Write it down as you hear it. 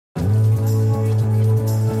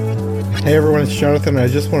Hey everyone, it's Jonathan. I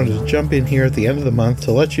just wanted to jump in here at the end of the month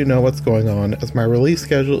to let you know what's going on, as my release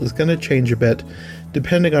schedule is going to change a bit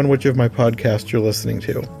depending on which of my podcasts you're listening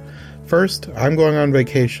to. First, I'm going on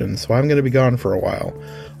vacation, so I'm going to be gone for a while.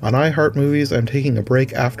 On iHeart Movies, I'm taking a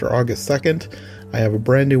break after August 2nd. I have a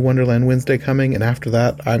brand new Wonderland Wednesday coming, and after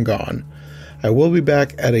that, I'm gone. I will be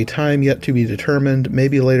back at a time yet to be determined,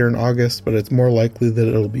 maybe later in August, but it's more likely that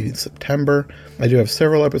it'll be September. I do have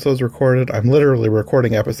several episodes recorded. I'm literally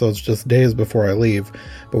recording episodes just days before I leave,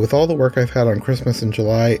 but with all the work I've had on Christmas in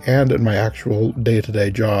July and in my actual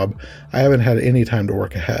day-to-day job, I haven't had any time to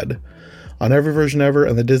work ahead. On Every Version Ever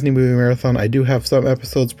and the Disney Movie Marathon, I do have some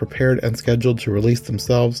episodes prepared and scheduled to release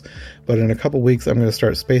themselves, but in a couple weeks I'm going to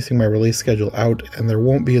start spacing my release schedule out, and there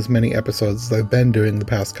won't be as many episodes as I've been doing the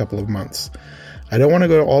past couple of months. I don't want to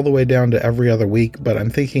go all the way down to every other week, but I'm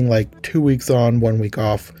thinking like 2 weeks on, 1 week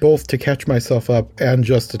off, both to catch myself up and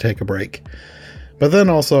just to take a break. But then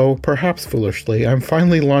also, perhaps foolishly, I'm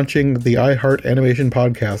finally launching the iHeart Animation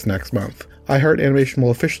podcast next month. iHeart Animation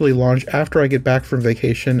will officially launch after I get back from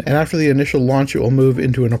vacation, and after the initial launch it will move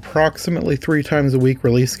into an approximately 3 times a week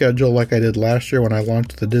release schedule like I did last year when I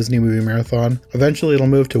launched the Disney Movie Marathon. Eventually it'll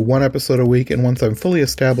move to 1 episode a week, and once I'm fully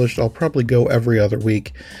established I'll probably go every other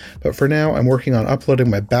week. But for now I'm working on uploading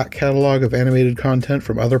my back catalog of animated content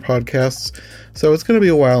from other podcasts, so it's going to be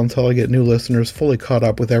a while until I get new listeners fully caught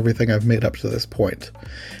up with everything I've made up to this point.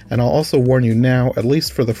 And I'll also warn you now, at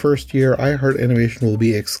least for the first year, iHeart Animation will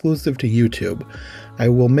be exclusive to YouTube. I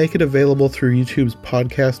will make it available through YouTube's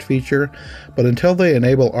podcast feature, but until they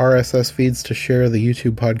enable RSS feeds to share the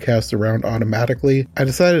YouTube podcasts around automatically, I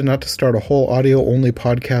decided not to start a whole audio-only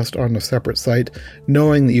podcast on a separate site,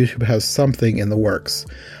 knowing that YouTube has something in the works.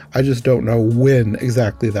 I just don't know when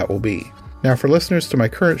exactly that will be. Now, for listeners to my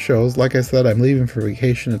current shows, like I said, I'm leaving for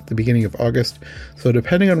vacation at the beginning of August, so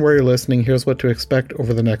depending on where you're listening, here's what to expect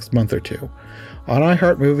over the next month or two. On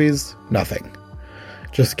iHeart Movies, nothing.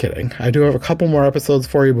 Just kidding. I do have a couple more episodes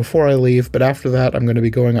for you before I leave, but after that, I'm going to be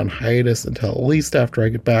going on hiatus until at least after I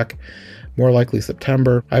get back, more likely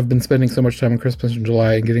September. I've been spending so much time on Christmas and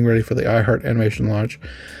July and getting ready for the iHeart Animation launch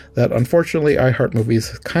that unfortunately iHeart Movies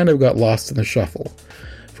kind of got lost in the shuffle.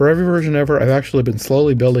 For Every Version Ever, I've actually been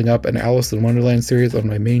slowly building up an Alice in Wonderland series on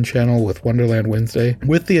my main channel with Wonderland Wednesday,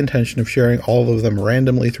 with the intention of sharing all of them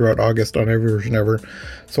randomly throughout August on Every Version Ever,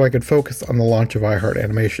 so I could focus on the launch of iHeart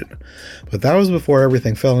Animation. But that was before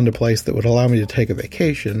everything fell into place that would allow me to take a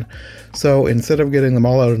vacation, so instead of getting them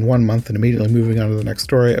all out in 1 month and immediately moving on to the next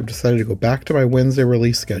story, I've decided to go back to my Wednesday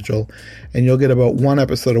release schedule, and you'll get about 1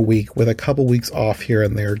 episode a week with a couple weeks off here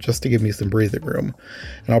and there just to give me some breathing room.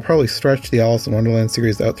 And I'll probably stretch the Alice in Wonderland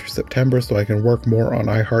series out through September so I can work more on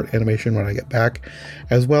iHeart Animation when I get back,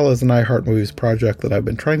 as well as an iHeart Movies project that I've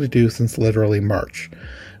been trying to do since literally March.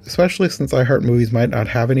 Especially since iHeart Movies might not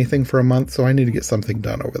have anything for a month, so I need to get something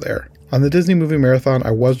done over there. On the Disney Movie Marathon,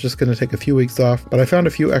 I was just going to take a few weeks off, but I found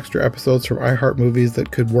a few extra episodes from iHeart Movies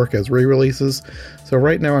that could work as re-releases, so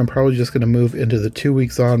right now I'm probably just going to move into the 2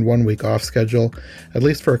 weeks on, 1 week off schedule, at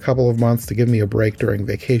least for a couple of months to give me a break during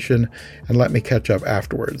vacation, and let me catch up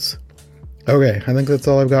afterwards. Okay, I think that's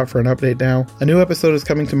all I've got for an update now. A new episode is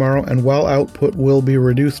coming tomorrow, and while output will be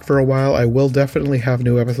reduced for a while, I will definitely have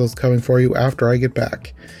new episodes coming for you after I get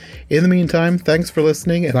back. In the meantime, thanks for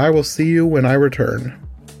listening, and I will see you when I return.